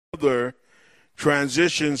further,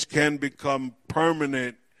 transitions can become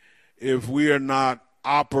permanent if we are not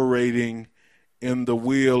operating in the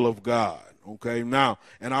will of God. Okay, now,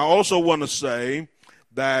 and I also want to say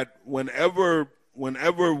that whenever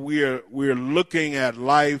we're looking at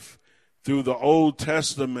life through the Old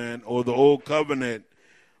Testament or the Old Covenant,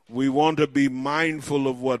 we want to be mindful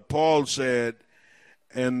of what Paul said,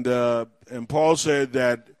 and Paul said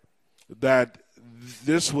that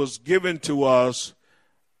this was given to us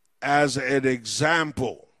as an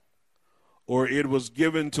example, or it was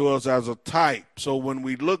given to us as a type. So when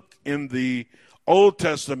we look in the Old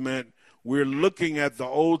Testament, we're looking at the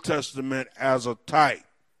Old Testament as a type.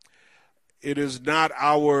 It is not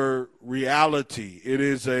our reality. It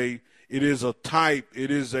is a type.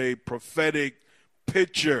 It is a prophetic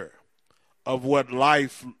picture of what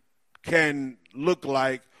life can look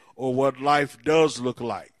like or what life does look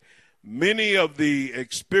like. Many of the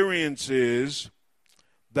experiences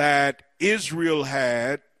that Israel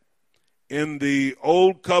had in the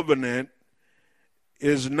Old Covenant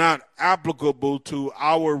is not applicable to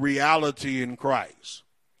our reality in Christ.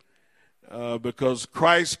 Because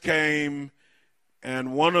Christ came,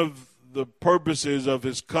 and one of the purposes of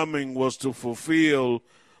his coming was to fulfill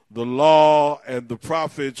the law and the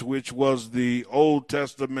prophets, which was the Old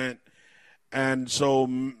Testament. And so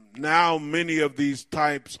now many of these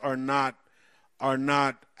types are not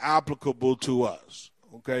applicable to us.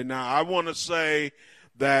 Okay, now I want to say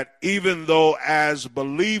that even though as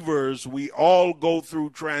believers we all go through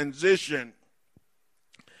transition,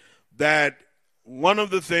 that one of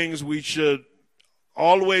the things we should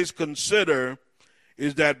always consider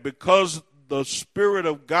is that because the Spirit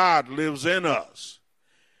of God lives in us,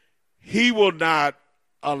 he will not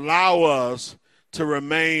allow us to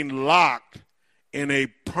remain locked in a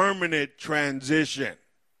permanent transition.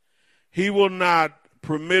 He will not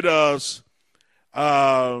permit us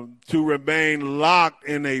to remain locked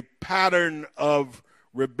in a pattern of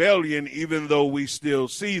rebellion, even though we still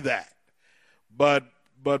see that. But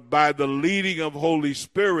by the leading of Holy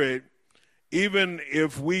Spirit, even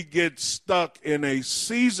if we get stuck in a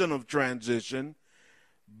season of transition,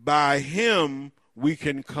 by him we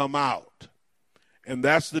can come out. And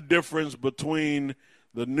that's the difference between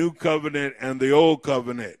the new covenant and the old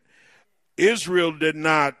covenant.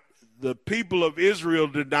 The people of Israel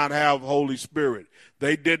did not have Holy Spirit.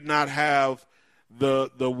 They did not have the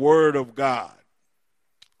Word of God.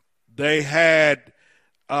 They had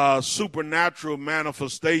supernatural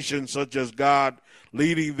manifestations, such as God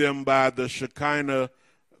leading them by the Shekinah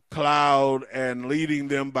cloud and leading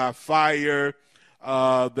them by fire.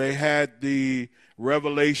 They had the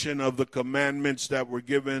revelation of the commandments that were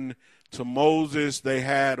given to Moses. They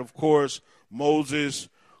had, of course, Moses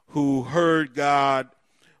who heard God,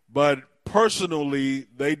 but personally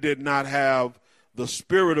they did not have the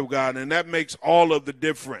Spirit of God, and that makes all of the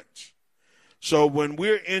difference. So when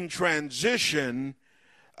we're in transition,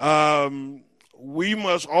 we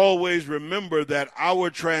must always remember that our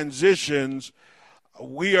transitions,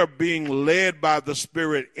 we are being led by the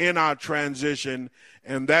Spirit in our transition,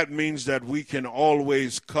 and that means that we can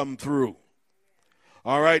always come through.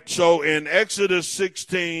 All right, so in Exodus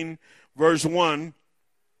 16, verse 1,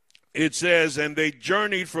 it says, "And they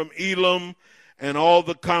journeyed from Elim, and all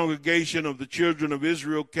the congregation of the children of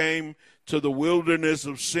Israel came to the wilderness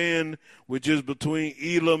of Sin, which is between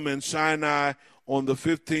Elim and Sinai, on the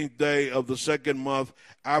 15th day of the second month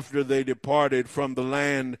after they departed from the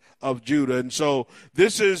land of Judah." And so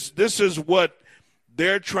this is what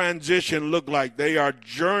their transition looked like. They are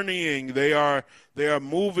journeying. They are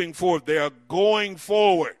moving forward. They are going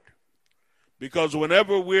forward. Because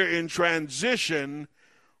whenever we're in transition,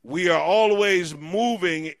 we are always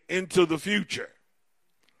moving into the future.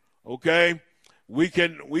 Okay? We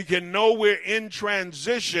can know we're in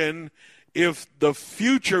transition if the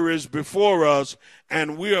future is before us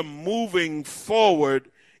and we are moving forward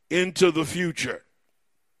into the future.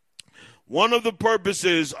 One of the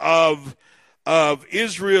purposes of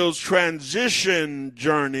Israel's transition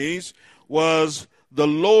journeys was the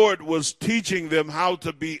Lord was teaching them how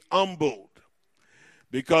to be humbled,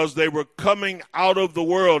 because they were coming out of the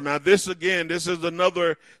world. Now this is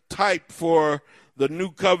another type for the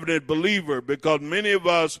new covenant believer, because many of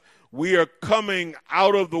us, we are coming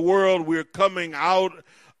out of the world. We're coming out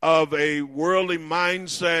of a worldly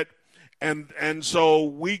mindset. And so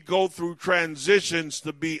we go through transitions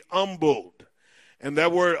to be humbled. And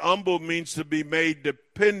that word humble means to be made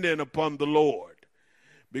dependent upon the Lord.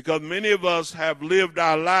 Because many of us have lived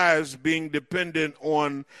our lives being dependent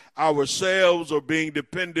on ourselves or being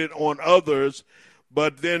dependent on others.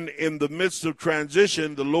 But then in the midst of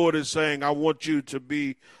transition, the Lord is saying, I want you to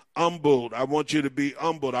be humbled. I want you to be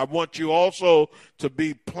humbled. I want you also to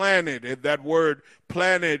be planted. And that word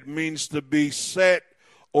planted means to be set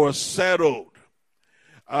or settled.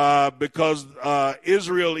 Because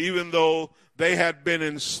Israel, even though they had been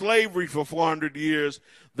in slavery for 400 years,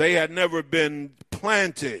 they had never been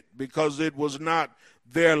planted because it was not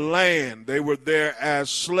their land. They were there as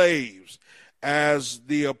slaves, as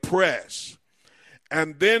the oppressed.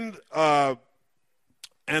 And then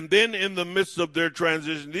in the midst of their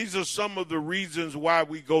transition, these are some of the reasons why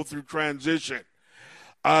we go through transition.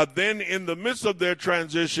 Then in the midst of their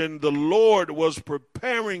transition, the Lord was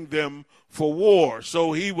preparing them for war.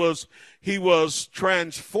 So he was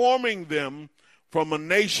transforming them from a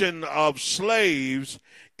nation of slaves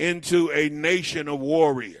into a nation of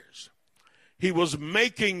warriors. He was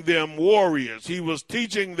making them warriors. He was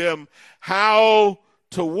teaching them how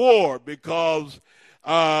to war, because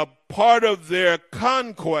part of their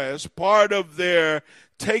conquest, part of their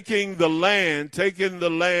taking the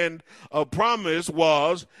land of promise,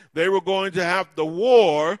 was they were going to have to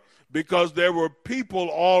war because there were people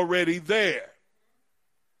already there.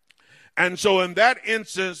 And so in that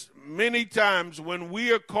instance, many times when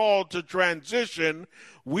we are called to transition,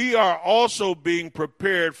 we are also being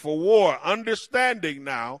prepared for war, understanding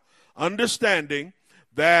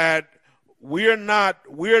that we're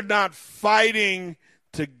not fighting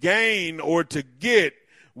to gain or to get.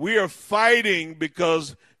 We are fighting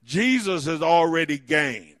because Jesus has already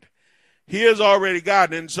gained. He has already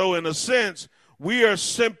gotten. And so in a sense, we are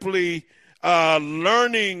simply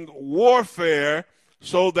learning warfare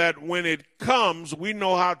so that when it comes, we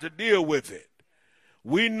know how to deal with it.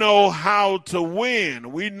 We know how to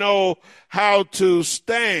win. We know how to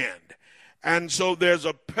stand. And so there's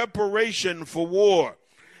a preparation for war.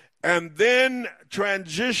 And then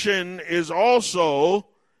transition is also,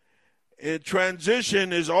 and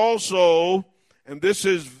this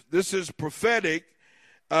is prophetic.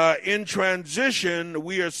 In transition,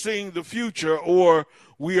 we are seeing the future, or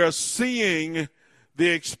we are seeing the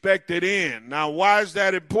expected end. Now, why is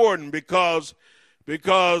that important? Because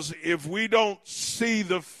if we don't see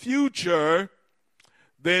the future,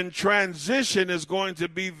 then transition is going to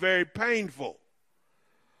be very painful.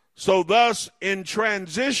 So thus, in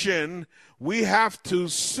transition, we have to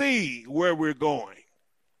see where we're going.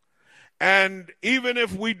 And even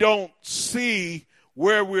if we don't see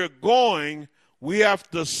where we're going, we have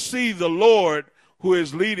to see the Lord who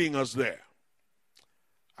is leading us there.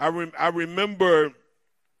 I remember,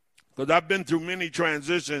 because I've been through many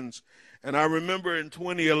transitions, and I remember in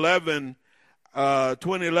 2011,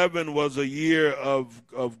 2011 was a year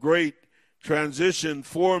of great transition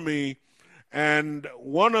for me. And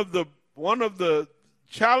one of the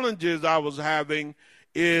challenges I was having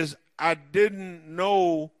is I didn't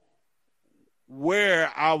know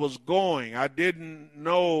where I was going. I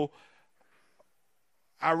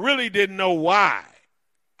really didn't know why.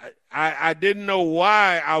 I didn't know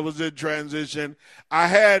why I was in transition. I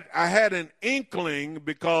had an inkling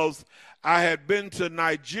because I had been to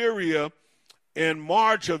Nigeria in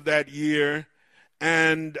March of that year,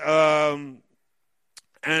 and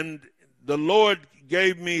the Lord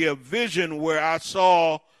gave me a vision where I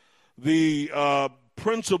saw the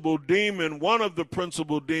principal demon, one of the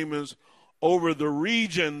principal demons, over the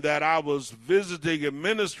region that I was visiting and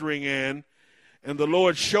ministering in. And the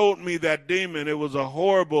Lord showed me that demon. It was a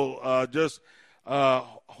horrible,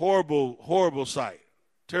 horrible sight,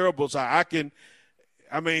 terrible sight.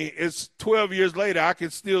 It's 12 years later, I can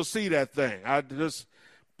still see that thing. I just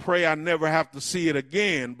pray I never have to see it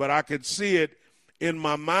again, but I could see it in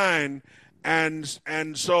my mind. And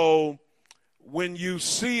so when you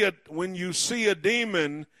see a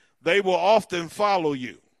demon, they will often follow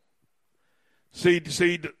you. See,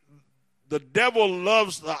 the devil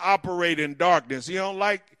loves to operate in darkness. He don't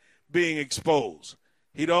like being exposed.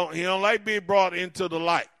 He don't like being brought into the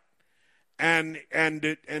light. And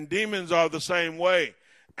demons are the same way.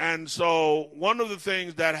 And so one of the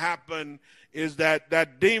things that happened is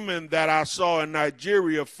that demon that I saw in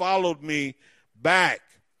Nigeria followed me back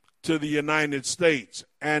to the United States,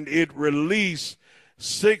 and it released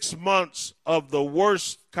 6 months of the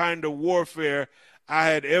worst kind of warfare I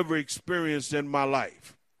had ever experienced in my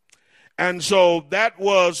life. And so that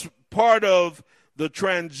was part of the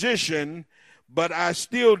transition, but I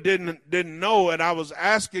still didn't know, and I was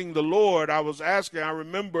asking the Lord. I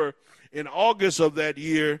remember in August of that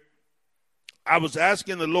year, I was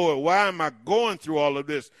asking the Lord, why am I going through all of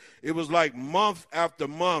this? It was like month after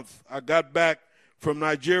month. I got back from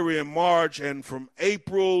Nigeria in March, and from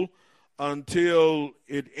April until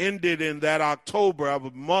it ended in that October, I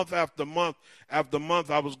was month after month after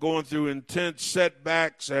month, I was going through intense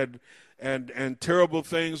setbacks and and terrible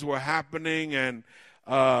things were happening, and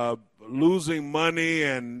losing money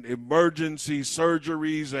and emergency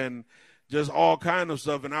surgeries and just all kind of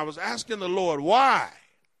stuff. And I was asking the Lord why,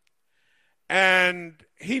 and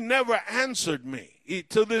he never answered me.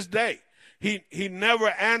 To this day, he never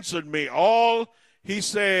answered me. All he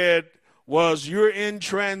said was, "You're in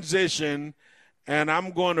transition, and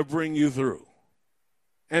I'm going to bring you through."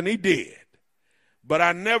 And he did. But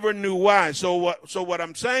I never knew why. So what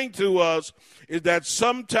I'm saying to us is that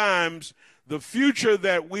sometimes the future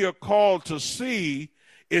that we are called to see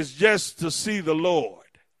is just to see the Lord.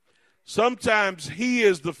 Sometimes he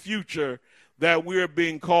is the future that we're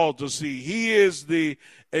being called to see. He is the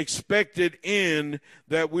expected end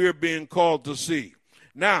that we're being called to see.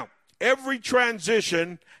 Now, every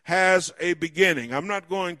transition has a beginning. I'm not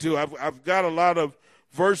going to, I've got a lot of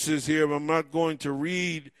verses here, but I'm not going to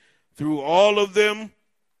read through all of them.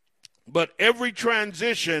 But every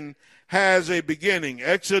transition has a beginning.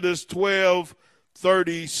 Exodus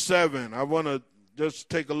 12:37. I want to just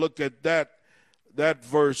take a look at that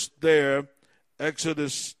verse there.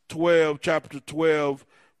 Exodus 12, chapter 12,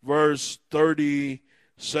 verse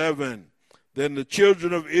 37. Then the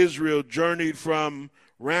children of Israel journeyed from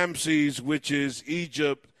Ramses, which is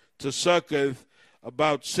Egypt, to Succoth,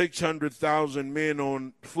 about 600,000 men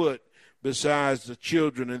on foot, besides the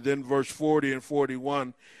children. And then verse 40 and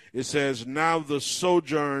 41, it says, "Now the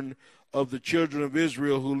sojourn of the children of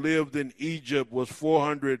Israel who lived in Egypt was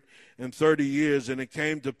 430 years, and it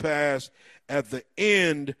came to pass at the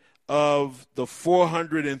end of the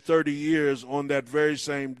 430 years, on that very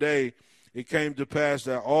same day, it came to pass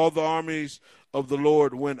that all the armies of the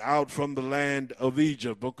Lord went out from the land of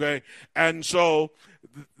Egypt." Okay? And so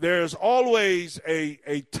there's always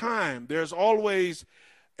a time, there's always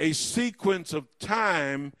a sequence of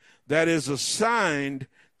time that is assigned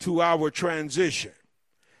to our transition.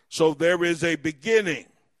 So there is a beginning,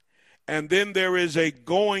 and then there is a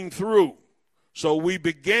going through. So we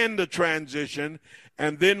begin the transition,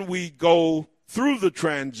 and then we go through the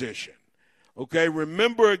transition. Okay,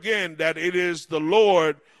 remember again that it is the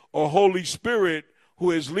Lord or Holy Spirit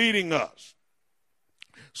who is leading us.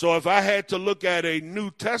 So if I had to look at a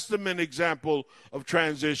New Testament example of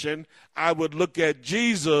transition, I would look at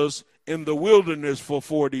Jesus in the wilderness for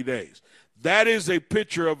 40 days. That is a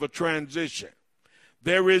picture of a transition.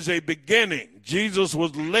 There is a beginning. Jesus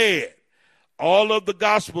was led. All of the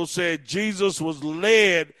Gospels said Jesus was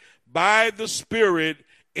led by the Spirit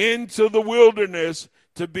into the wilderness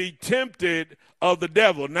to be tempted of the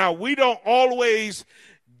devil. Now, we don't always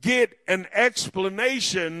get an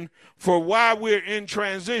explanation for why we're in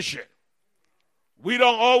transition. We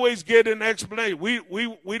don't always get an explanation.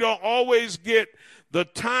 We don't always get the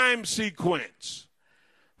time sequence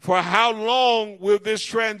for how long will this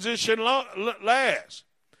transition last.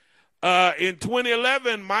 In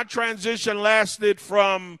 2011, my transition lasted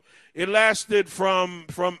from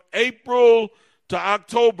April to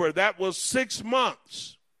October. That was 6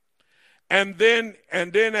 months. And then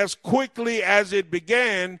as quickly as it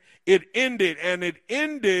began, it ended, and it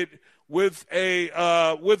ended with a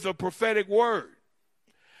prophetic word.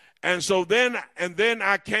 And so then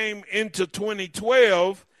I came into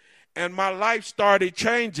 2012, and my life started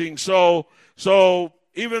changing. So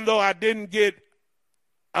even though I didn't get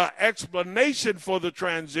an explanation for the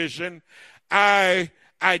transition, I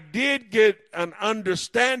did get an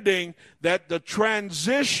understanding that the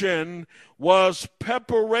transition was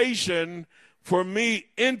preparation for me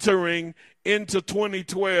entering into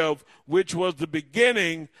 2012, which was the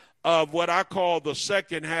beginning of what I call the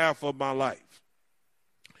second half of my life.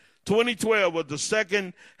 2012 was the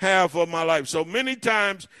second half of my life. So many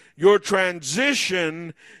times your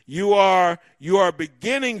transition, you are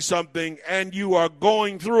beginning something and you are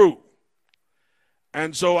going through.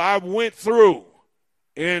 And so I went through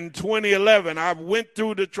in 2011. I went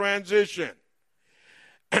through the transition.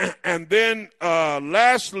 And then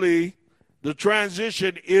lastly, the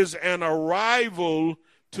transition is an arrival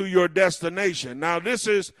to your destination. Now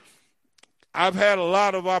I've had a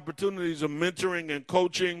lot of opportunities of mentoring and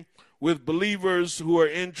coaching with believers who are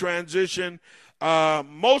in transition.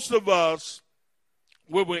 Most of us,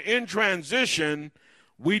 when we're in transition,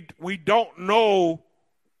 we don't know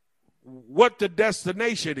what the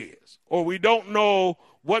destination is, or we don't know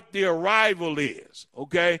what the arrival is,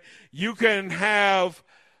 okay? You can have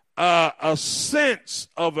a sense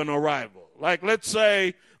of an arrival. Like, let's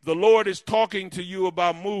say the Lord is talking to you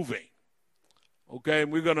about moving, okay?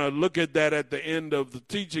 And we're going to look at that at the end of the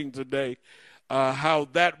teaching today, how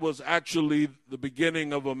that was actually the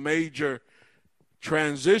beginning of a major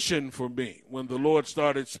transition for me when the Lord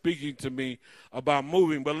started speaking to me about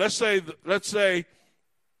moving. But let's say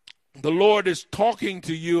the Lord is talking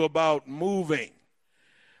to you about moving.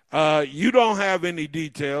 You don't have any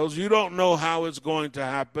details. You don't know how it's going to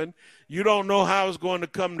happen. You don't know how it's going to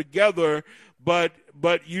come together, but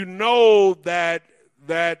you know that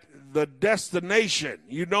the destination,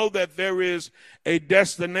 you know that there is a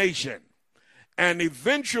destination. And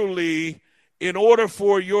eventually, in order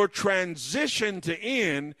for your transition to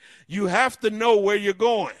end, you have to know where you're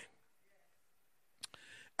going.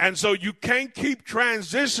 And so you can't keep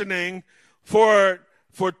transitioning for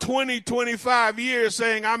 20, 25 years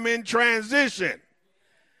saying I'm in transition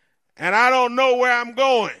and I don't know where I'm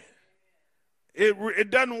going. It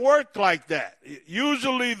doesn't work like that.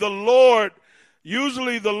 Usually the Lord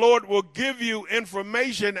will give you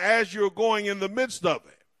information as you're going in the midst of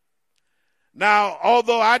it. Now,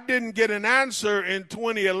 although I didn't get an answer in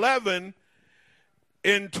 2011,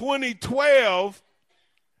 in 2012,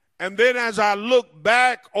 and then as I look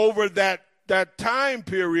back over that time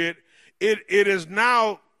period, it is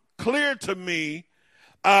now clear to me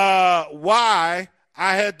why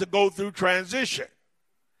I had to go through transition.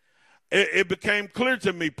 It became clear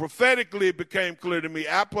to me. Prophetically, it became clear to me.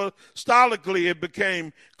 Apostolically, it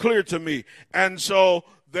became clear to me. And so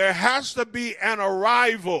there has to be an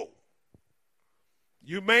arrival.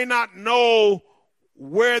 You may not know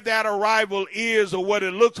where that arrival is or what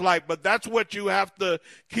it looks like, but that's what you have to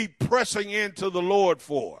keep pressing into the Lord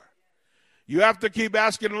for. You have to keep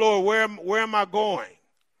asking the Lord, where am I going?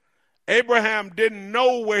 Abraham didn't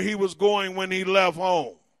know where he was going when he left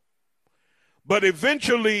home. But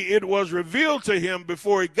eventually it was revealed to him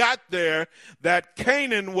before he got there that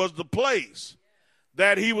Canaan was the place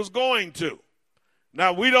that he was going to.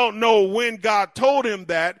 Now, we don't know when God told him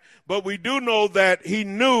that, but we do know that he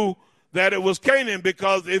knew that it was Canaan,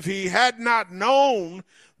 because if he had not known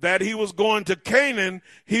that he was going to Canaan,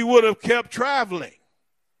 he would have kept traveling.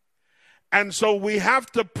 And so we have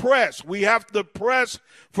to press. We have to press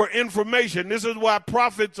for information. This is why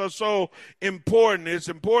prophets are so important. It's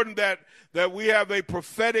important that we have a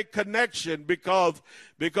prophetic connection, because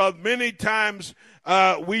many times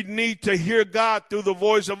we need to hear God through the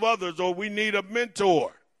voice of others, or we need a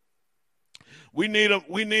mentor. We need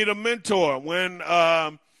a mentor. When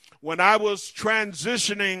I was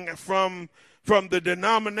transitioning from the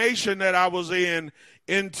denomination that I was in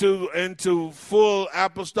into full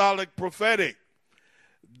apostolic prophetic,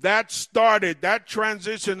 that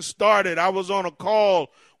transition started. I was on a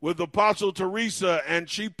call with Apostle Teresa, and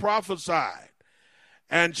she prophesied.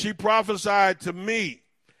 And she prophesied to me.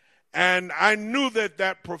 And I knew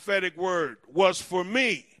that prophetic word was for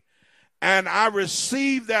me. And I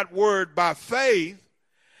received that word by faith,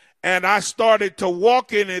 and I started to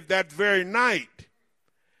walk in it that very night.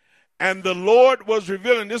 And the Lord was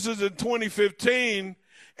revealing, this is in 2015,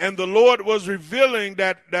 and the Lord was revealing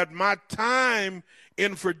that my time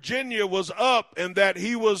in Virginia was up, and that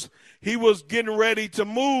he was getting ready to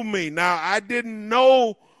move me. Now, I didn't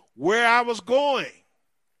know where I was going,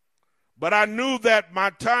 but I knew that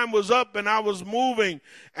my time was up and I was moving.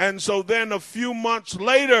 And so then a few months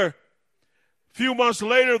later,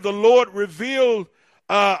 the Lord revealed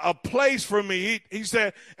a place for me. He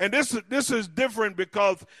said, and this is different,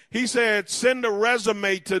 because he said, send a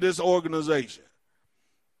resume to this organization.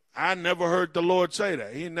 I never heard the Lord say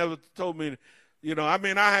that. He never told me.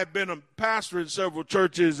 I had been a pastor in several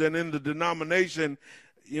churches, and in the denomination,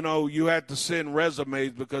 you had to send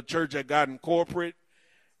resumes because church had gotten corporate,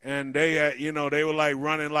 and they had, they were like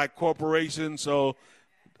running like corporations, so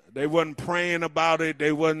they wasn't praying about it.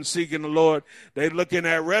 They wasn't seeking the Lord. They looking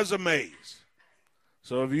at resumes.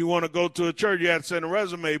 So if you want to go to a church, you had to send a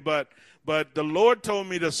resume. But the Lord told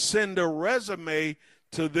me to send a resume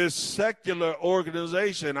to this secular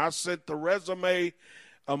organization. I sent the resume.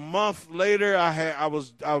 A month later, I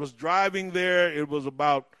was driving there. It was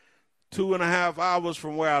about 2.5 hours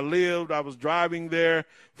from where I lived. I was driving there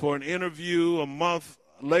for an interview. A month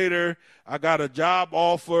later, I got a job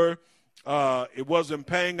offer. It wasn't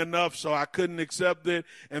paying enough, so I couldn't accept it.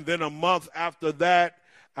 And then a month after that,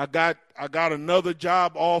 I got another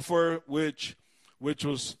job offer, which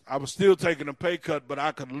was, I was still taking a pay cut, but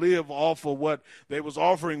I could live off of what they was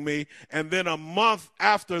offering me. And then a month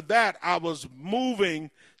after that, I was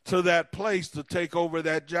moving to that place to take over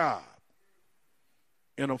that job.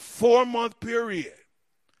 In a 4-month period.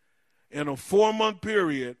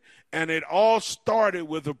 And it all started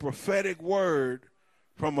with a prophetic word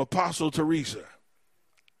from Apostle Teresa.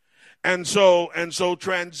 And so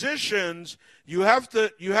transitions, you have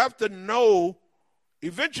to know,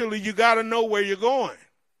 eventually you got to know where you're going,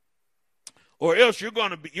 or else you're going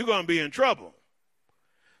to be in trouble.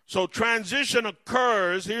 So transition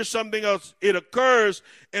occurs. Here's something else. It occurs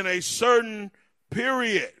in a certain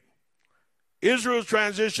period. Israel's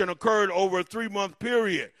transition occurred over a 3-month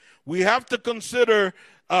period. We have to consider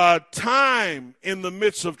time in the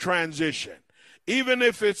midst of transition, even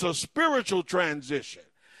if it's a spiritual transition.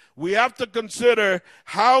 We have to consider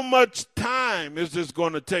how much time is this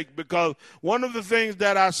going to take, because one of the things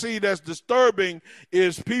that I see that's disturbing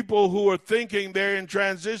is people who are thinking they're in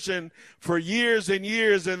transition for years and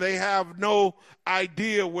years and they have no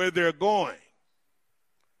idea where they're going.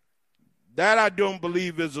 That I don't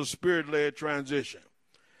believe is a spirit-led transition.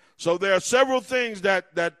 So there are several things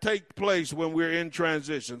that take place when we're in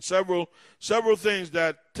transition. Several things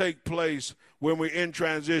that take place when we're in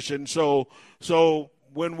transition. So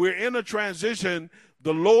when we're in a transition,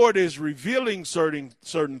 the Lord is revealing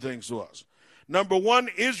certain things to us. Number one,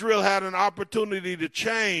 Israel had an opportunity to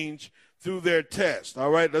change through their test.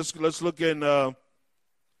 All right, let's look in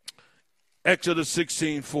Exodus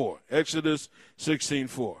 16:4. Exodus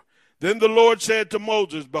 16:4. Then the Lord said to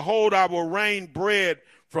Moses, "Behold, I will rain bread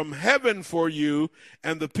from heaven for you,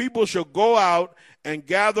 and the people shall go out and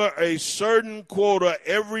gather a certain quota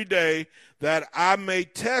every day, that I may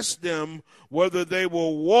test them whether they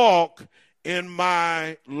will walk in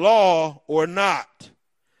my law or not."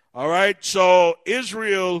 All right, so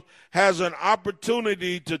Israel has an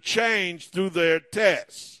opportunity to change through their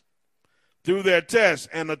tests. Through their tests.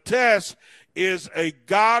 And a test is a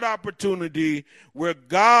God opportunity where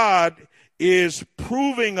God is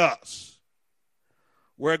proving us,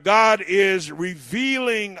 where God is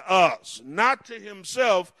revealing us, not to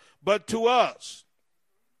himself, but to us.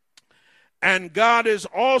 And God is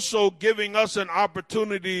also giving us an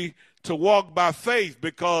opportunity to walk by faith,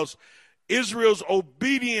 because Israel's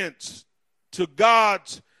obedience to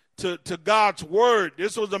God's word,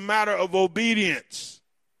 this was a matter of obedience.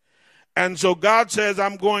 And so God says,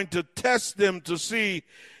 I'm going to test them to see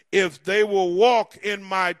if they will walk in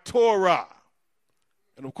my Torah.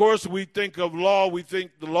 And of course, we think of law, we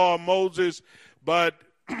think the law of Moses, but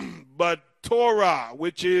Torah,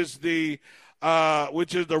 which is the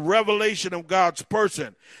revelation of God's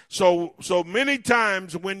person. So many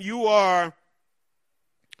times when you're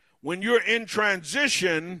in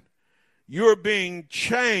transition, you're being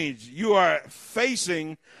changed. You are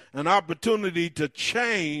facing an opportunity to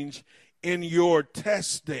change in your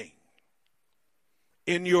testing.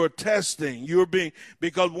 In your testing,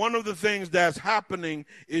 because one of the things that's happening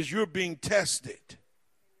is you're being tested.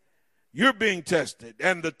 You're being tested.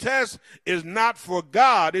 And the test is not for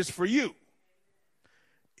God, it's for you.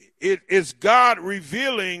 It is God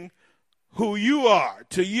revealing who you are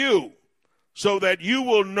to you, so that you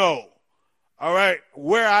will know, all right,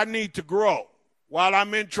 where I need to grow while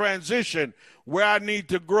I'm in transition, where I need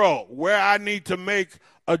to grow, where I need to make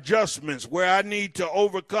adjustments, where I need to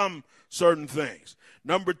overcome certain things.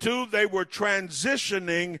 Number two, they were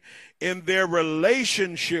transitioning in their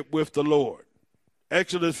relationship with the Lord.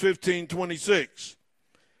 Exodus 15:26.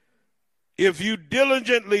 If you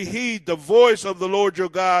diligently heed the voice of the Lord your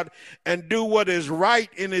God and do what is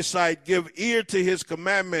right in his sight, give ear to his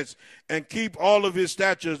commandments and keep all of his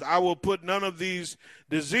statutes, I will put none of these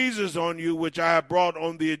diseases on you which I have brought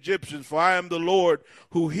on the Egyptians, for I am the Lord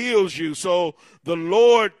who heals you. So the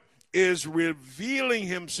Lord is revealing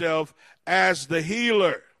himself as the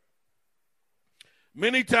healer.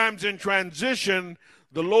 Many times in transition,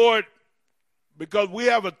 the Lord, because we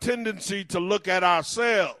have a tendency to look at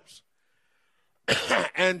ourselves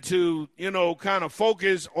and to, kind of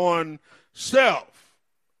focus on self.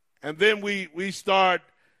 And then we start,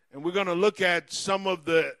 and we're going to look at some of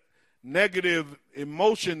the negative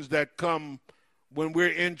emotions that come when we're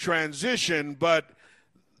in transition. But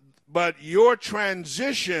your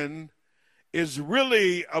transition is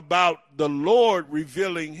really about the Lord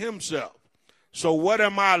revealing himself. So what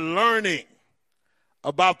am I learning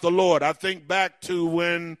about the Lord? I think back to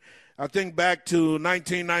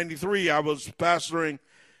 1993. I was pastoring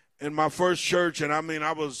in my first church, and I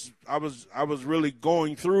was really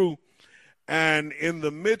going through, and in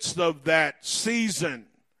the midst of that season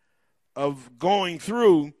of going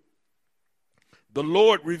through, the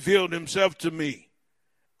Lord revealed himself to me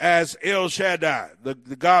as El Shaddai, the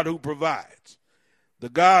God who provides, the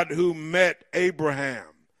God who met Abraham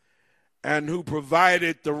and who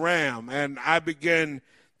provided the ram. And I began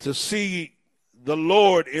to see the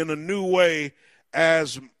Lord in a new way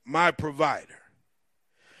as my provider.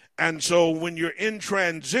 And so when you're in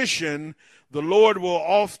transition, the Lord will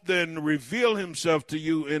often reveal himself to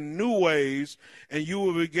you in new ways, and you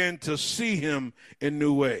will begin to see him in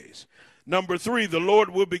new ways. Number three, the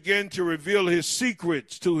Lord will begin to reveal his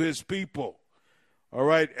secrets to his people. All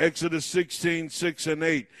right, Exodus 16:6 and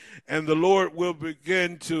 8. And the Lord will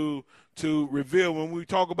begin to reveal. When we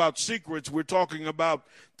talk about secrets, we're talking about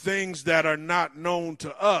things that are not known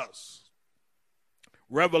to us,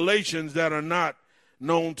 revelations that are not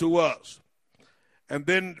known to us. And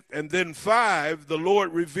then 5, the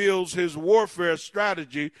Lord reveals his warfare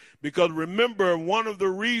strategy, because remember, one of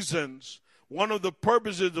the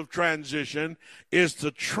purposes of transition is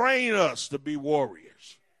to train us to be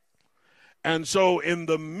warriors. And so in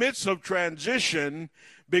the midst of transition,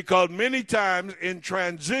 because many times in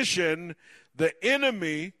transition, the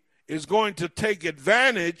enemy is going to take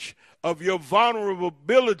advantage of your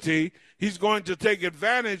vulnerability. He's going to take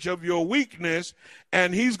advantage of your weakness,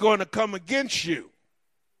 and he's going to come against you.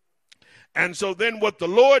 And so then what the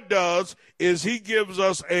Lord does is he gives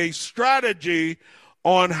us a strategy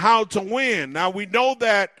on how to win. Now we know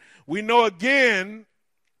again,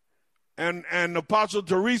 and Apostle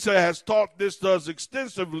Teresa has taught this to us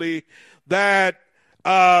extensively, that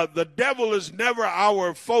the devil is never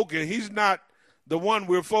our focus. He's not the one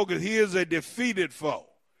we're focused. He is a defeated foe.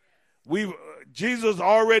 Jesus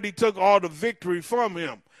already took all the victory from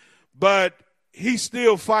him, but he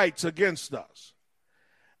still fights against us.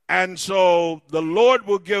 And so the Lord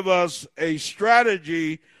will give us a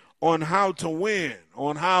strategy on how to win,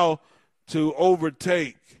 on how to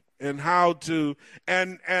overtake, and how to,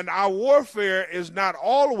 and our warfare is not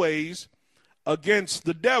always against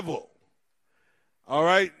the devil. All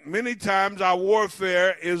right? Many times our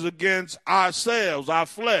warfare is against ourselves, our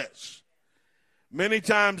flesh. Many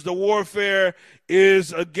times the warfare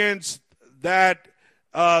is against that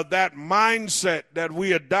mindset that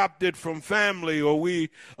we adopted from family, or we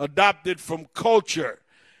adopted from culture,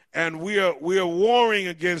 and we are warring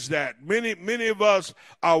against that. Many of us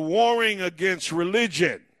are warring against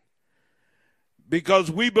religion,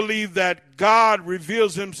 because we believe that God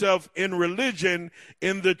reveals himself in religion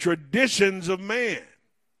in the traditions of man.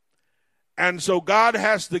 And so God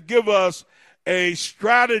has to give us a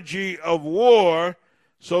strategy of war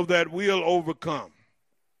so that we'll overcome.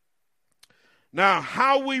 Now,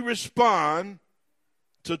 how we respond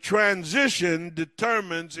to transition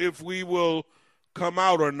determines if we will come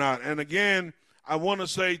out or not. And again, I want to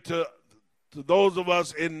say to those of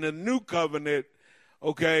us in the new covenant,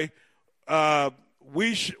 okay,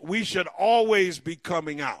 we should always be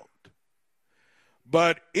coming out.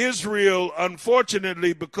 But Israel,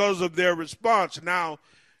 unfortunately, because of their response, now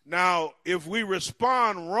if we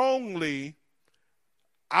respond wrongly,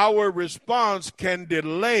 our response can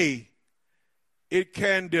delay. It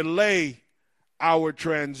can delay our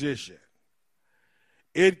transition.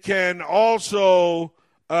 It can also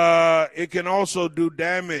do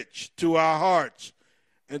damage to our hearts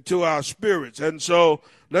and to our spirits. And so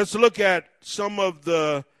let's look at some of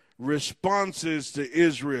the responses to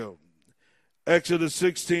Israel. Exodus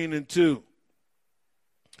 16:2.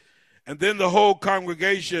 And then the whole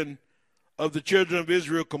congregation of the children of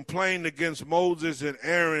Israel complained against Moses and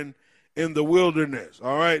Aaron in the wilderness.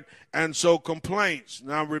 All right. And so complaints.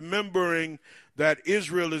 Now remembering that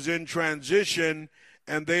Israel is in transition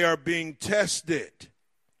and they are being tested.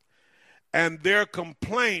 And their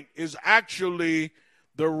complaint is actually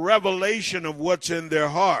the revelation of what's in their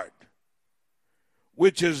heart,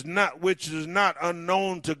 which is not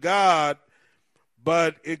unknown to God,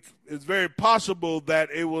 but it's very possible that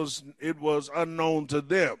it was unknown to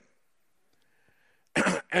them.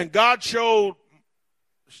 And God showed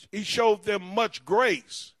them much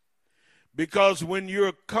grace, because when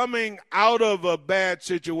you're coming out of a bad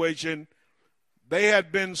situation, they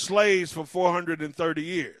had been slaves for 430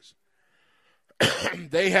 years.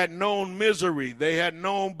 They had known misery. They had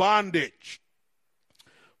known bondage.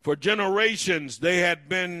 For generations, they had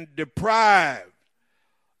been deprived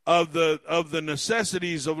of the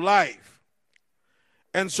necessities of life.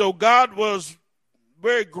 And so God was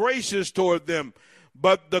very gracious toward them.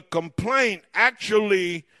 But the complaint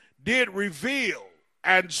actually did reveal.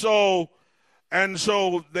 And so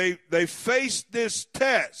they faced this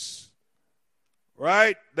test,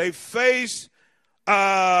 right? They faced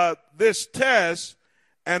this test,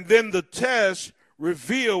 and then the test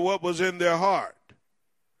revealed what was in their heart.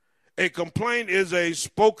 A complaint is a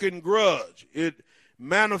spoken grudge. It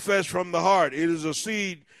manifests from the heart. It is a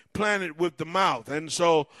seed planted with the mouth. And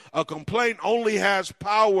so a complaint only has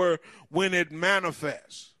power when it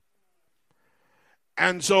manifests.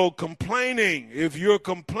 And so complaining, if you're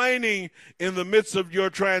complaining in the midst of your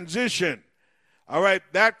transition, all right,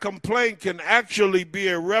 that complaint can actually be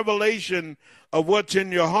a revelation of what's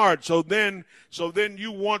in your heart. So then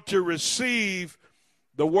you want to receive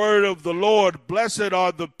the word of the Lord. Blessed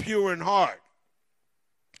are the pure in heart.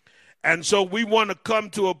 And so we want to come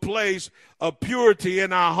to a place of purity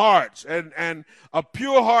in our hearts. And a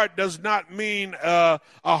pure heart does not mean a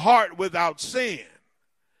heart without sin.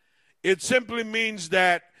 It simply means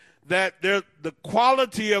that the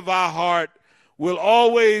quality of our heart will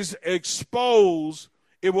always expose,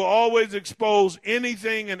 it will always expose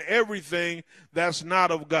anything and everything that's not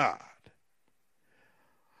of God.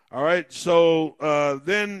 All right, so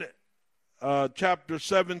then chapter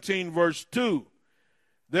 17, verse 2.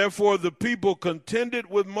 Therefore the people contended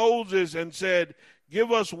with Moses and said,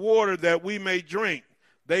 give us water that we may drink.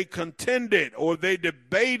 They contended, or they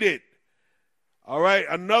debated. All right,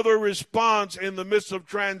 another response in the midst of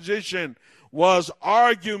transition was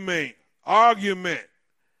argument.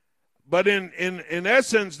 But in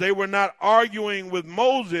essence, they were not arguing with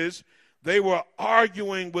Moses, they were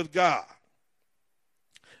arguing with God.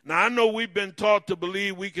 Now, I know we've been taught to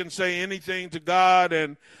believe we can say anything to God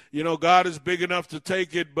and, God is big enough to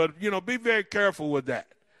take it, but, be very careful with that.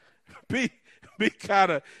 Be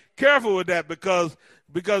kind of careful with that because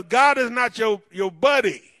God is not your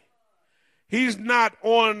buddy. He's not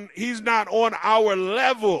on our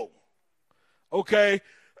level. Okay?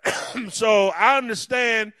 So I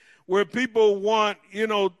understand where people want, they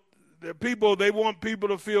want people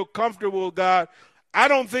to feel comfortable with God. I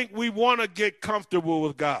don't think we want to get comfortable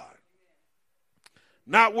with God.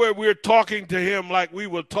 Not where we're talking to him like we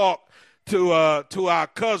would talk to our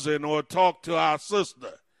cousin or talk to our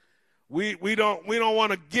sister. We don't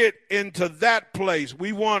want to get into that place.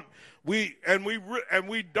 We don't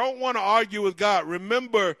want to argue with God.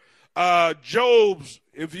 Remember Job's,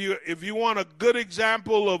 if you want a good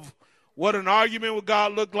example of what an argument with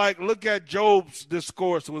God looked like, look at Job's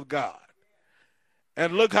discourse with God.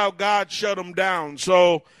 And look how God shut him down.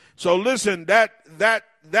 So listen, that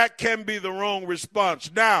can be the wrong response.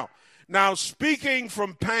 Now speaking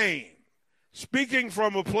from pain, speaking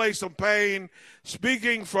from a place of pain,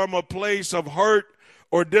 speaking from a place of hurt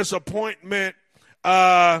or disappointment,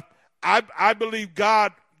 I believe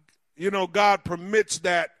God permits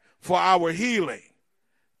that for our healing.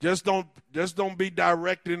 Just don't be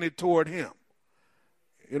directing it toward him.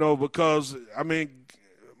 Because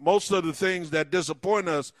most of the things that disappoint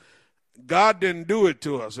us, God didn't do it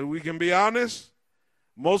to us. And we can be honest,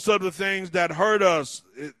 most of the things that hurt us,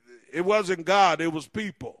 it wasn't God, it was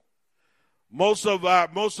people. Most of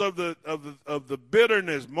the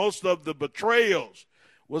bitterness, most of the betrayals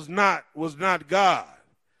was not God.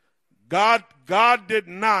 God did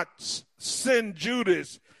not send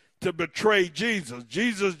Judas to betray Jesus.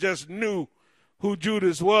 Jesus just knew who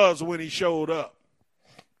Judas was when he showed up.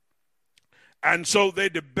 And so they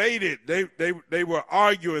debated, they were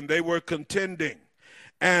arguing, they were contending.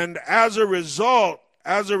 And as a result,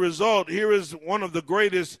 here is one of the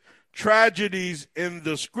greatest tragedies in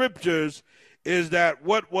the scriptures, is that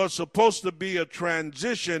what was supposed to be a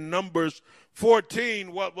transition, Numbers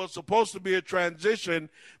 14, what was supposed to be a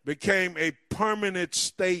transition became a permanent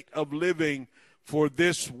state of living for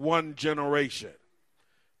this one generation.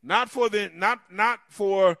 Not for the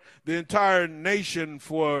entire nation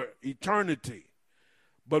for eternity,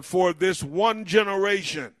 but for this one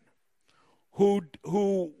generation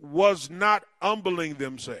who was not humbling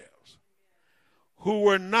themselves, who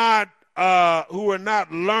were not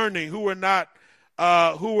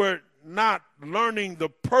learning the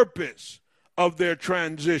purpose of their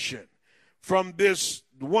transition from this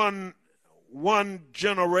one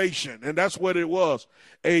generation. And that's what it was,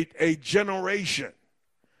 a generation.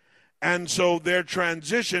 And so their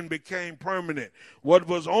transition became permanent. What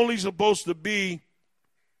was only supposed to be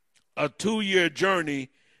a 2-year journey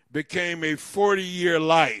became a 40-year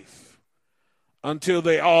life until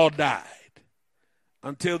they all died,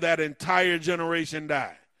 until that entire generation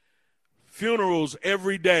died. Funerals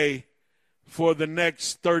every day for the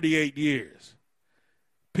next 38 years.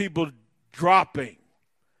 People dropping.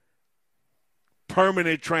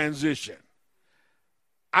 Permanent transition.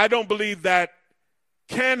 I don't believe that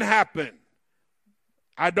can happen.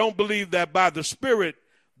 I don't believe that by the Spirit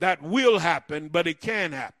that will happen, but it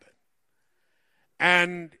can happen.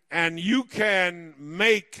 And you can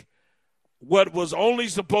make what was only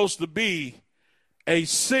supposed to be a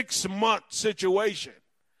 6-month situation.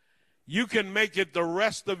 You can make it the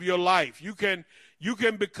rest of your life. You can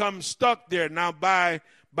become stuck there. Now, by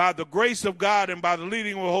the grace of God and by the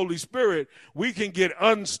leading of the Holy Spirit, we can get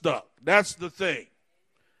unstuck. That's the thing.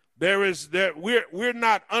 We're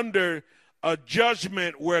not under a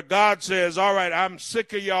judgment where God says, all right, I'm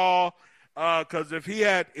sick of y'all, because if he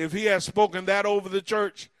had spoken that over the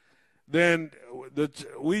church, then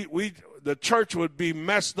the church would be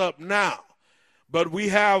messed up now. But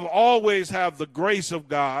we always have the grace of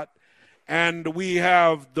God, and we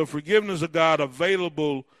have the forgiveness of God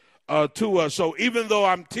available to us. So even though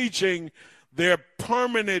I'm teaching their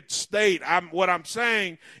permanent state, what I'm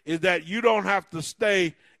saying is that you don't have to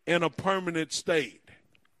stay in a permanent state.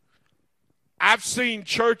 I've seen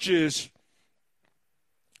churches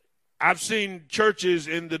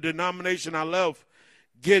in the denomination I love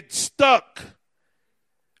get stuck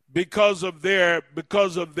because of their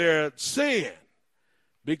sin,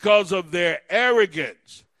 because of their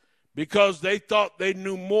arrogance, because they thought they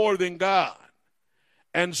knew more than God.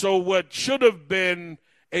 And so what should have been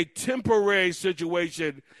a temporary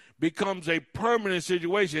situation becomes a permanent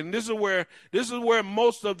situation. This is where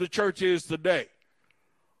most of the church is today.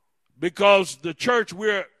 Because the church,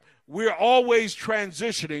 we're always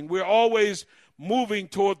transitioning. We're always moving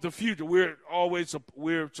toward the future.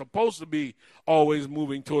 We're supposed to be always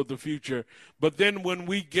moving toward the future. But then when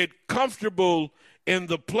we get comfortable in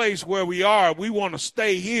the place where we are, we want to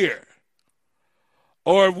stay here.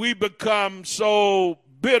 Or we become so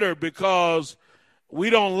bitter because we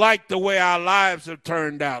don't like the way our lives have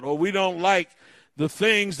turned out, or we don't like the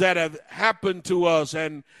things that have happened to us,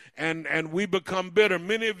 and we become bitter.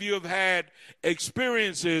 Many of you have had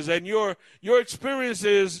experiences, and your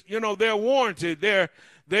experiences, they're warranted.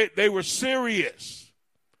 They were serious.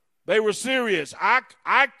 They were serious.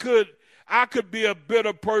 I could be a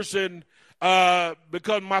bitter person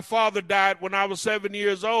because my father died when I was 7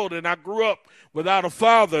 years old, and I grew up without a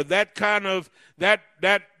father.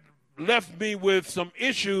 That left me with some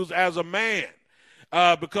issues as a man.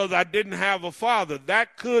 Because I didn't have a father.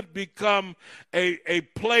 That could become a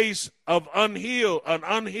place of an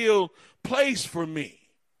unhealed place for me.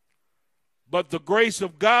 But the grace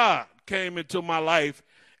of God came into my life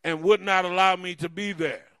and would not allow me to be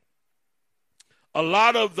there. A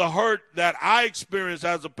lot of the hurt that I experienced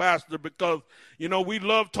as a pastor, because, we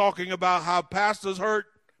love talking about how pastors hurt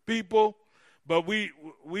people, but we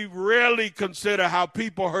rarely consider how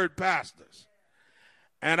people hurt pastors.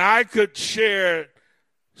 And I could share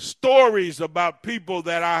stories about people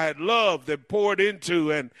that I had loved and poured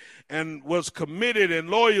into and was committed and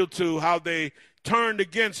loyal to, how they turned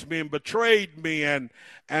against me and betrayed me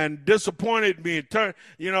and disappointed me, and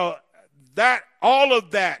that all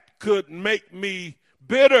of that could make me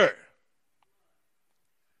bitter.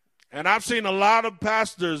 And I've seen a lot of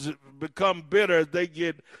pastors become bitter as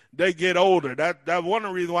they get older. That's one of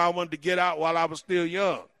the reasons why I wanted to get out while I was still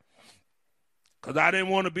young, because I didn't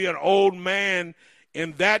want to be an old man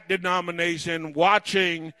in that denomination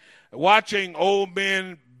watching old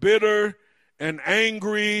men bitter and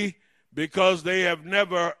angry because they have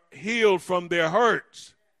never healed from their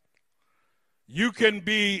hurts. You can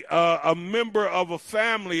be a member of a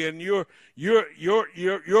family, and your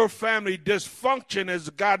family dysfunction has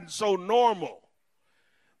gotten so normal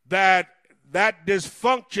that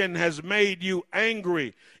dysfunction has made you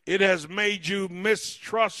angry. It has made you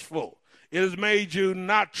mistrustful. It has made you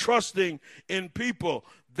not trusting in people.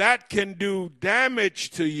 That can do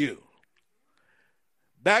damage to you.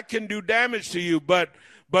 That can do damage to you, but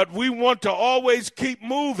we want to always keep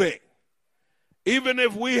moving. Even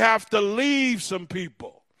if we have to leave some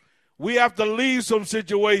people, we have to leave some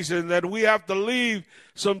situations, and we have to leave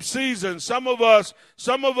some seasons. Some of us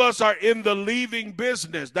are in the leaving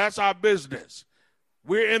business. That's our business.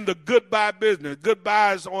 We're in the goodbye business.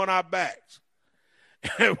 Goodbyes on our backs.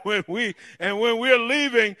 And when we're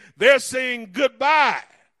leaving, they're saying goodbye,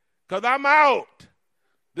 because I'm out.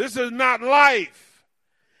 This is not life.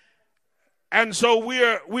 And so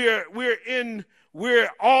we're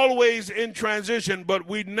always in transition, but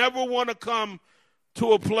we never want to come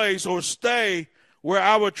to a place or stay where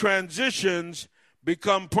our transitions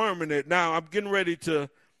become permanent. Now, I'm getting ready to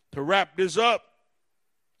wrap this up.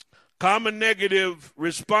 Common negative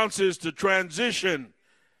responses to transition.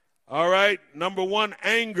 All right. Number one,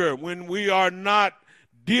 anger. When we are not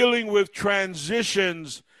dealing with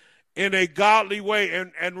transitions in a godly way.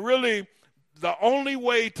 And really, the only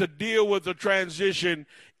way to deal with the transition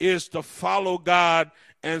is to follow God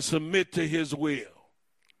and submit to his will.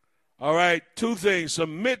 All right. Two things.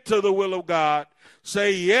 Submit to the will of God.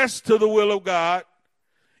 Say yes to the will of God.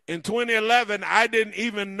 In 2011, I didn't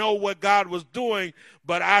even know what God was doing,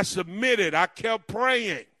 but I submitted. I kept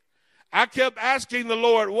praying. I kept asking the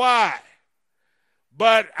Lord why,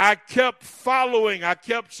 but I kept following. I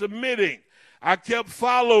kept submitting. I kept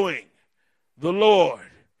following the Lord.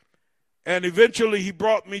 And eventually he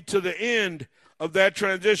brought me to the end of that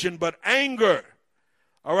transition. But anger,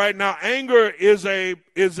 all right, now anger is a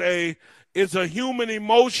human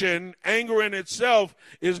emotion. Anger in itself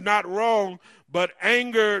is not wrong, but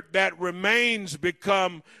anger that remains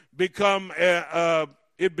become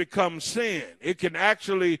it becomes sin. It can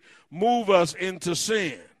actually move us into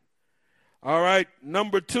sin. All right.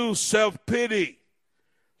 Number 2, self-pity.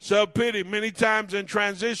 Self-pity. Many times in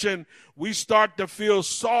transition, we start to feel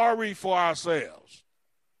sorry for ourselves.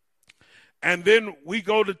 And then we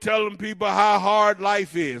go to telling people how hard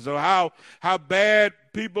life is or how bad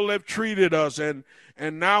people have treated us. And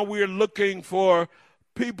now we're looking for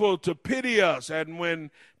people to pity us. And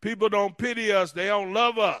when people don't pity us, they don't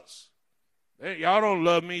love us. Y'all don't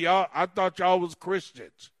love me. I thought y'all was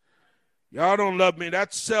Christians. Y'all don't love me.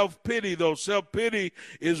 That's self-pity, though. Self-pity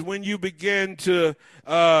is when you begin to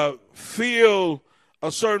feel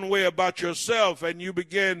a certain way about yourself and you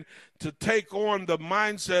begin to take on the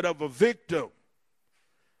mindset of a victim.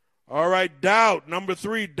 All right, doubt. Number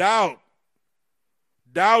 3, doubt.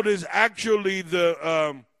 Doubt is actually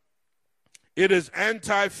it is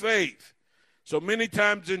anti-faith. So many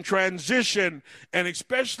times in transition, and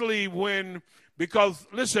especially because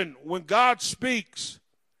listen, when God speaks,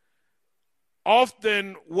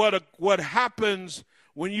 often what happens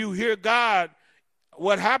when you hear God,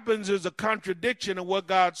 what happens is a contradiction of what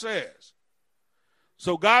God says.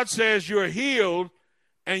 So God says you're healed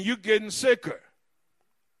and you're getting sicker.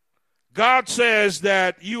 God says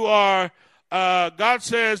that you are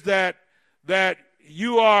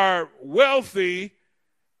you are wealthy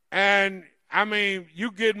and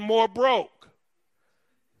you get more broke.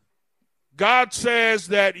 God says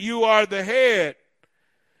that you are the head,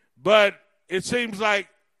 but it seems like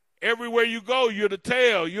everywhere you go, you're the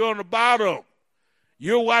tail, you're on the bottom.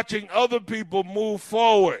 You're watching other people move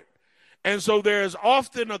forward. And so there's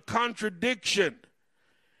often a contradiction.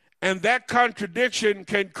 And that contradiction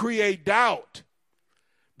can create doubt.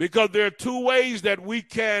 Because there are 2 ways that we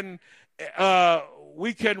can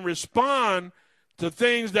respond to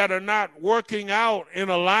things that are not working out in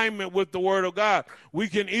alignment with the Word of God. We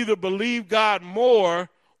can either believe God more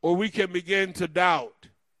or we can begin to doubt.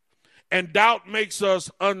 And doubt makes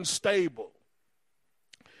us unstable.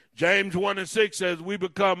 James 1:6 says we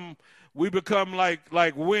become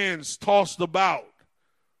like winds tossed about.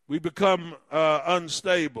 We become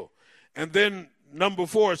unstable. And then number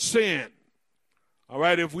 4, sin. All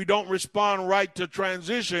right, if we don't respond right to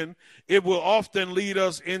transition, it will often lead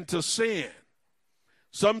us into sin.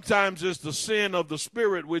 Sometimes it's the sin of the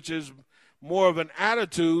spirit, which is more of an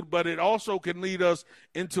attitude, but it also can lead us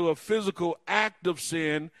into a physical act of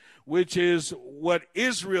sin, which is what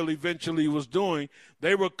Israel eventually was doing.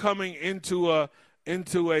 They were coming into a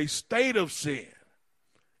state of sin,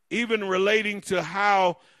 even relating to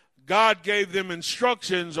how God gave them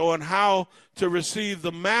instructions on how to receive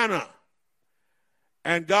the manna.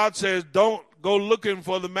 And God says, don't go looking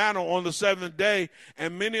for the manna on the 7th day.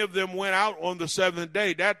 And many of them went out on the 7th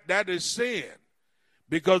day. That is sin,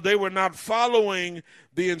 because they were not following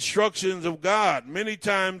the instructions of God. Many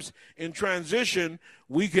times in transition,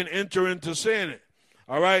 we can enter into sin.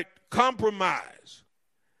 All right, compromise.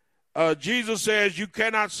 Jesus says you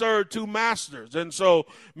cannot serve 2 masters. And so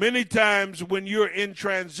many times when you're in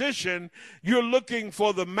transition, you're looking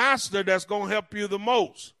for the master that's going to help you the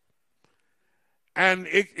most. And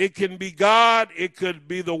it can be God, it could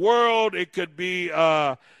be the world, it can be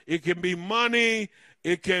money,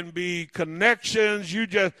 it can be connections. You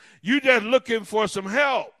just looking for some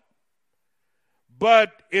help.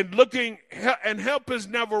 But in looking, and help is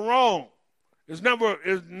never wrong. It's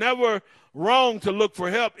never wrong to look for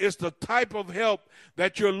help. It's the type of help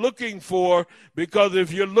that you're looking for, because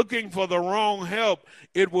if you're looking for the wrong help,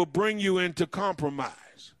 it will bring you into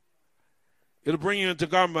compromise. It'll bring you into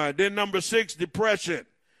compromise. Then number 6, depression.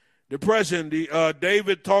 Depression.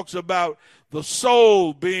 David talks about the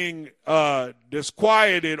soul being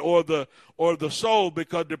disquieted, or the soul,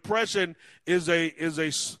 because depression is a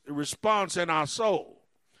response in our soul.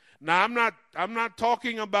 Now I'm not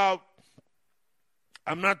talking about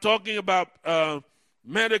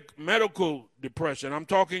medical depression. I'm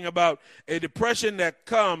talking about a depression that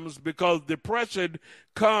comes because depression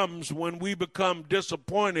comes when we become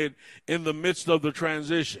disappointed in the midst of the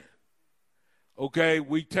transition. Okay,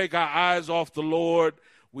 we take our eyes off the Lord.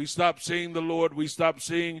 We stop seeing the Lord. We stop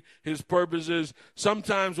seeing his purposes.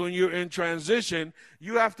 Sometimes when you're in transition,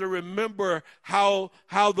 you have to remember how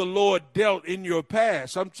the Lord dealt in your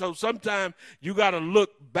past. So sometimes you got to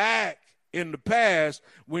look back in the past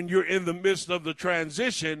when you're in the midst of the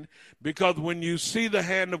transition, because when you see the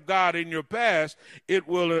hand of God in your past, it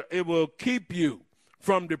will keep you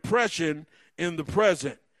from depression in the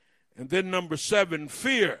present. And then number 7,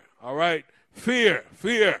 fear. All right, fear.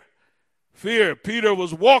 Peter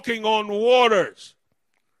was walking on waters,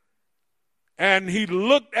 And he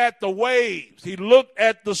looked at the waves. He looked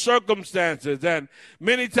at the circumstances. And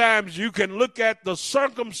many times you can look at the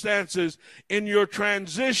circumstances in your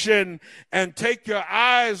transition and take your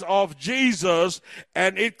eyes off Jesus,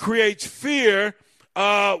 and it creates fear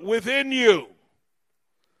within you.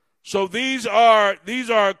 So these are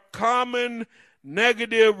common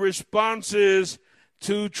negative responses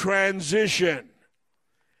to transition.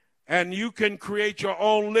 And you can create your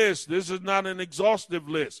own list. This is not an exhaustive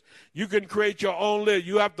list. You can create your own list.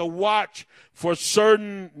 You have to watch for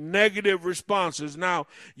certain negative responses. Now,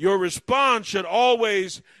 your response should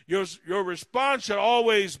always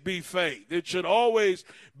be faith. It should always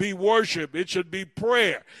be worship. It should be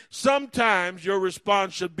prayer. Sometimes your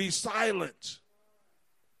response should be silence.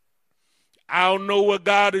 I don't know what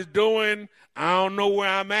God is doing. I don't know where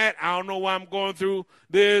I'm at. I don't know why I'm going through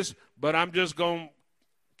this, but I'm just going to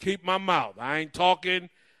keep my mouth. I ain't talking.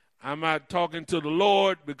 I'm not talking to the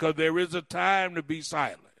Lord, because there is a time to be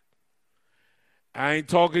silent. I ain't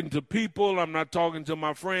talking to people. I'm not talking to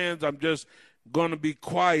my friends. I'm just going to be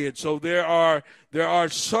quiet. So there are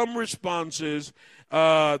some responses.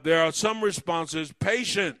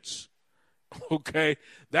 Patience. Okay,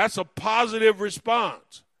 that's a positive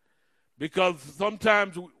response, because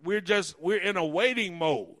sometimes we're in a waiting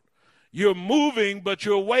mode. You're moving, but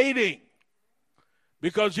you're waiting.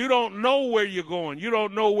 Because you don't know where you're going. You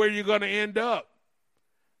don't know where you're going to end up.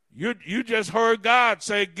 You just heard God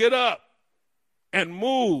say, get up and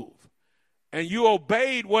move. And you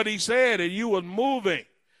obeyed what he said, and you was moving.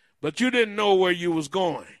 But you didn't know where you was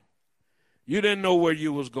going. You didn't know where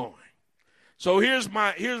you was going. So here's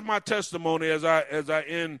my testimony as I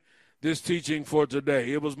end this teaching for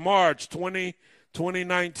today. It was March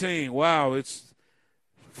 2019. Wow, it's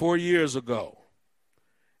 4 years ago.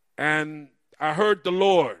 And I heard the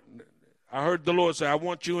Lord say, I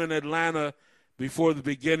want you in Atlanta before the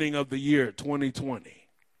beginning of the year, 2020.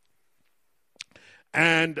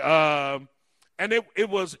 And it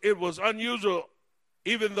was unusual,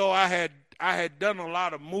 even though I had done a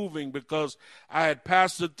lot of moving, because I had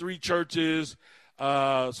pastored 3 churches.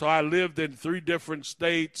 So I lived in 3 different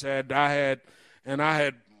states, and I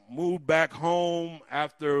had moved back home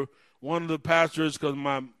after one of the pastors, because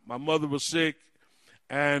my mother was sick.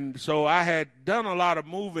 And so I had done a lot of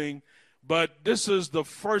moving, but this is the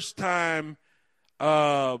first time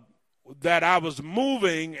that I was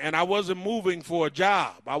moving, and I wasn't moving for a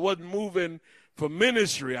job. I wasn't moving for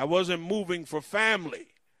ministry. I wasn't moving for family.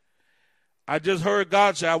 I just heard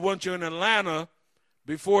God say, I want you in Atlanta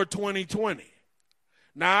before 2020.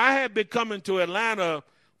 Now, I had been coming to Atlanta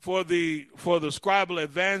for the Scribal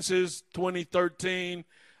Advances 2013.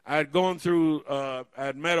 I had gone through, I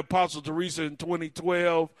had met Apostle Teresa in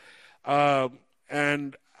 2012,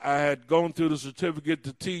 and I had gone through the certificate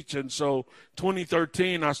to teach. And so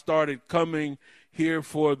 2013, I started coming here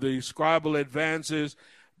for the Scribal Advances.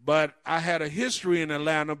 But I had a history in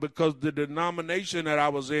Atlanta, because the denomination that I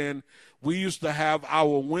was in, we used to have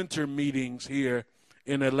our winter meetings here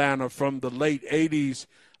in Atlanta from the late 80s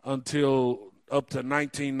until up to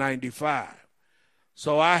 1995.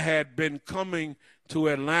 So I had been coming to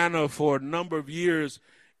Atlanta for a number of years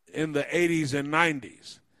in the 80s and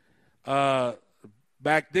 90s.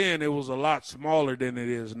 Back then, it was a lot smaller than it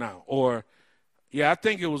is now. I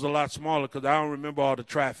think it was a lot smaller, because I don't remember all the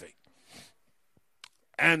traffic.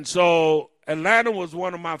 And so Atlanta was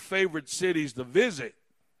one of my favorite cities to visit,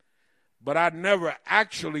 but I never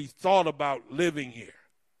actually thought about living here.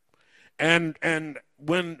 And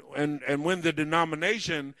when the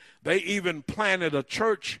denomination, they even planted a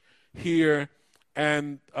church here,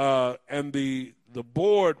 and the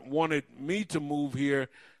board wanted me to move here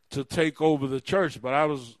to take over the church, but I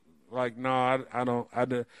was like, no,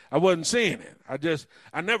 I wasn't seeing it.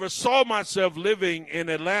 I never saw myself living in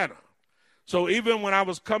Atlanta. So even when I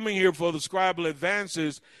was coming here for the Scribal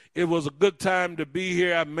Advances, it was a good time to be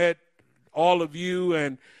here. I met all of you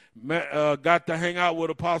and got to hang out with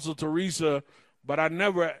Apostle Teresa, but I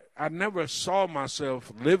never saw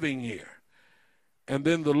myself living here. And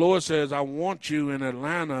then the Lord says, I want you in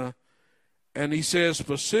Atlanta, and he says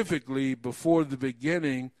specifically before the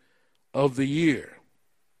beginning of the year.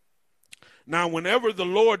 Now, whenever the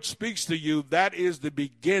Lord speaks to you, that is the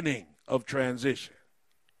beginning of transition.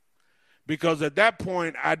 Because at that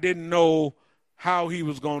point, I didn't know how he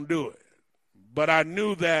was going to do it. But I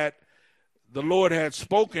knew that the Lord had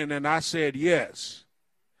spoken, and I said yes.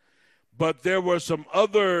 But there were some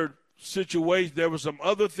other situations, there were some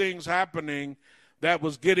other things happening that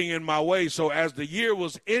was getting in my way. So as the year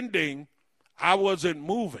was ending, I wasn't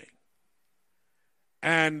moving.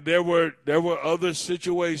 And there were other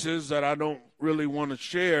situations that I don't really want to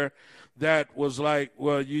share that was like,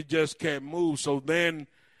 well, you just can't move. So then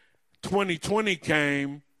 2020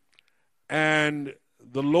 came, and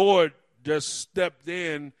the Lord just stepped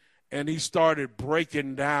in, and he started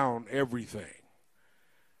breaking down everything.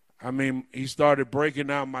 I mean, he started breaking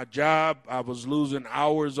down my job. I was losing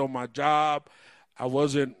hours on my job. I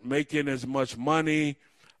wasn't making as much money.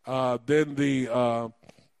 Then the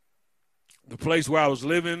place where I was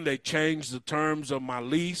living, they changed the terms of my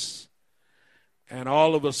lease. And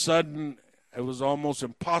all of a sudden, it was almost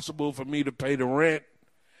impossible for me to pay the rent.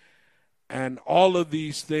 And all of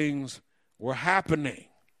these things were happening.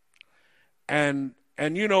 And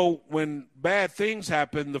you know, when bad things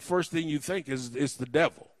happen, the first thing you think is it's the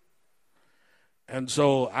devil. And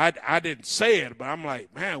so I didn't say it, but I'm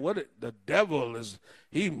like, man, the devil is,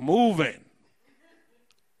 he moving.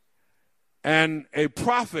 And a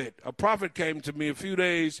prophet came to me a few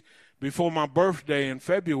days before my birthday in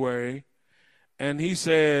February, and he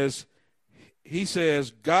says,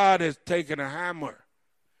 God has taken a hammer,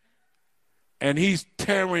 and he's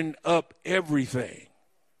tearing up everything.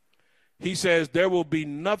 He says there will be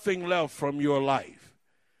nothing left from your life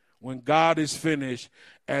when God is finished,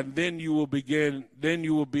 and then you will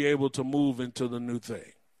be able to move into the new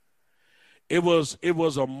thing. It was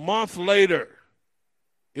a month later.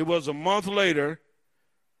 It was a month later,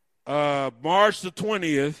 March the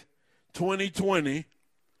 20th, 2020,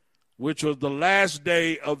 which was the last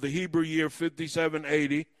day of the Hebrew year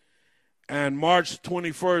 5780, and March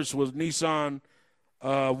 21st was Nisan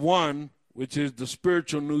 1, which is the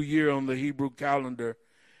spiritual new year on the Hebrew calendar,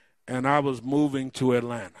 and I was moving to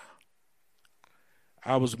Atlanta.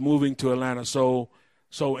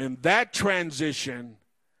 So in that transition,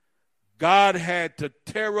 God had to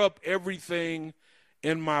tear up everything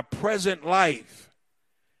in my present life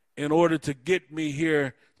in order to get me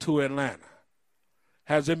here to Atlanta.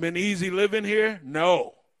 Has it been easy living here?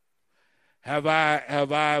 No. Have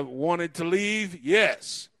I wanted to leave?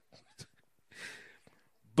 Yes.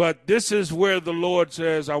 But this is where the Lord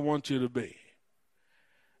says, I want you to be.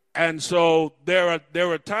 And so there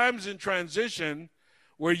are times in transition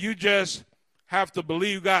where you just have to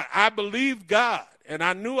believe God. I believed God, and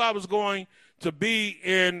I knew I was going to be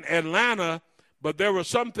in Atlanta, but there were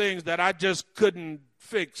some things that I just couldn't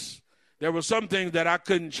fix. There were some things that I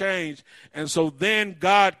couldn't change. And so then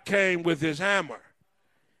God came with his hammer,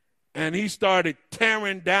 and he started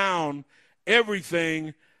tearing down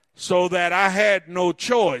everything so that I had no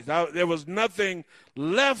choice. There was nothing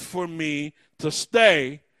left for me to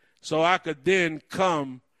stay, so I could then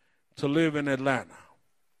come to live in Atlanta.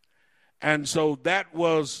 And so that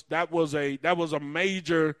was a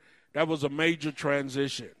major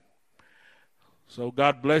transition. So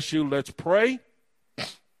God bless you. Let's pray.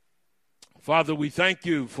 Father, we thank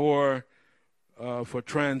you for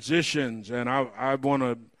transitions, and I want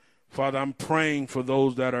to, Father, I'm praying for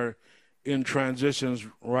those that are in transitions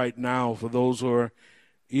right now, for those who are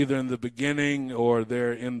either in the beginning or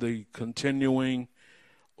they're in the continuing,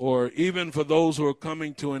 or even for those who are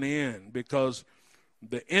coming to an end, because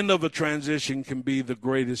the end of a transition can be the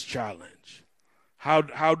greatest challenge.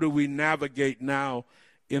 How do we navigate now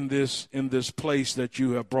in this place that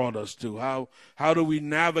you have brought us to? How do we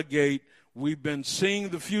navigate? We've been seeing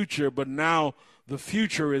the future, but now the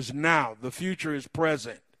future is now. The future is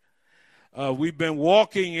present. We've been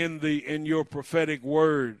walking in your prophetic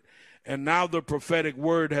word, and now the prophetic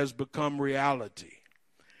word has become reality.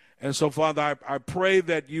 And so, Father, I pray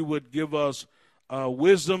that you would give us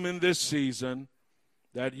wisdom in this season,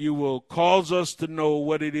 that you will cause us to know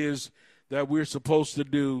what it is that we're supposed to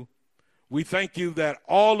do. We thank you that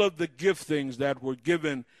all of the giftings that were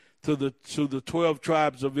given to the 12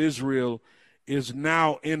 tribes of Israel is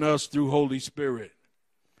now in us through Holy Spirit.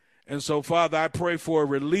 And so, Father, I pray for a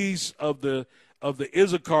release of the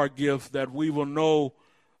Issachar gift, that we will know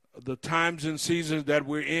the times and seasons that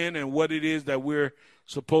we're in and what it is that we're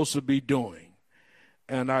supposed to be doing.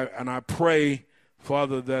 And I pray,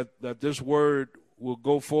 Father, that this word will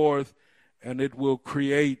go forth and it will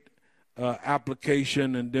create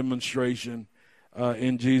application and demonstration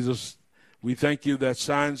in Jesus. We thank you that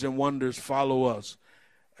signs and wonders follow us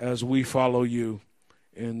as we follow you.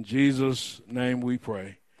 In Jesus' name we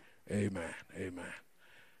pray. Amen. Amen.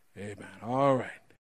 Amen. All right.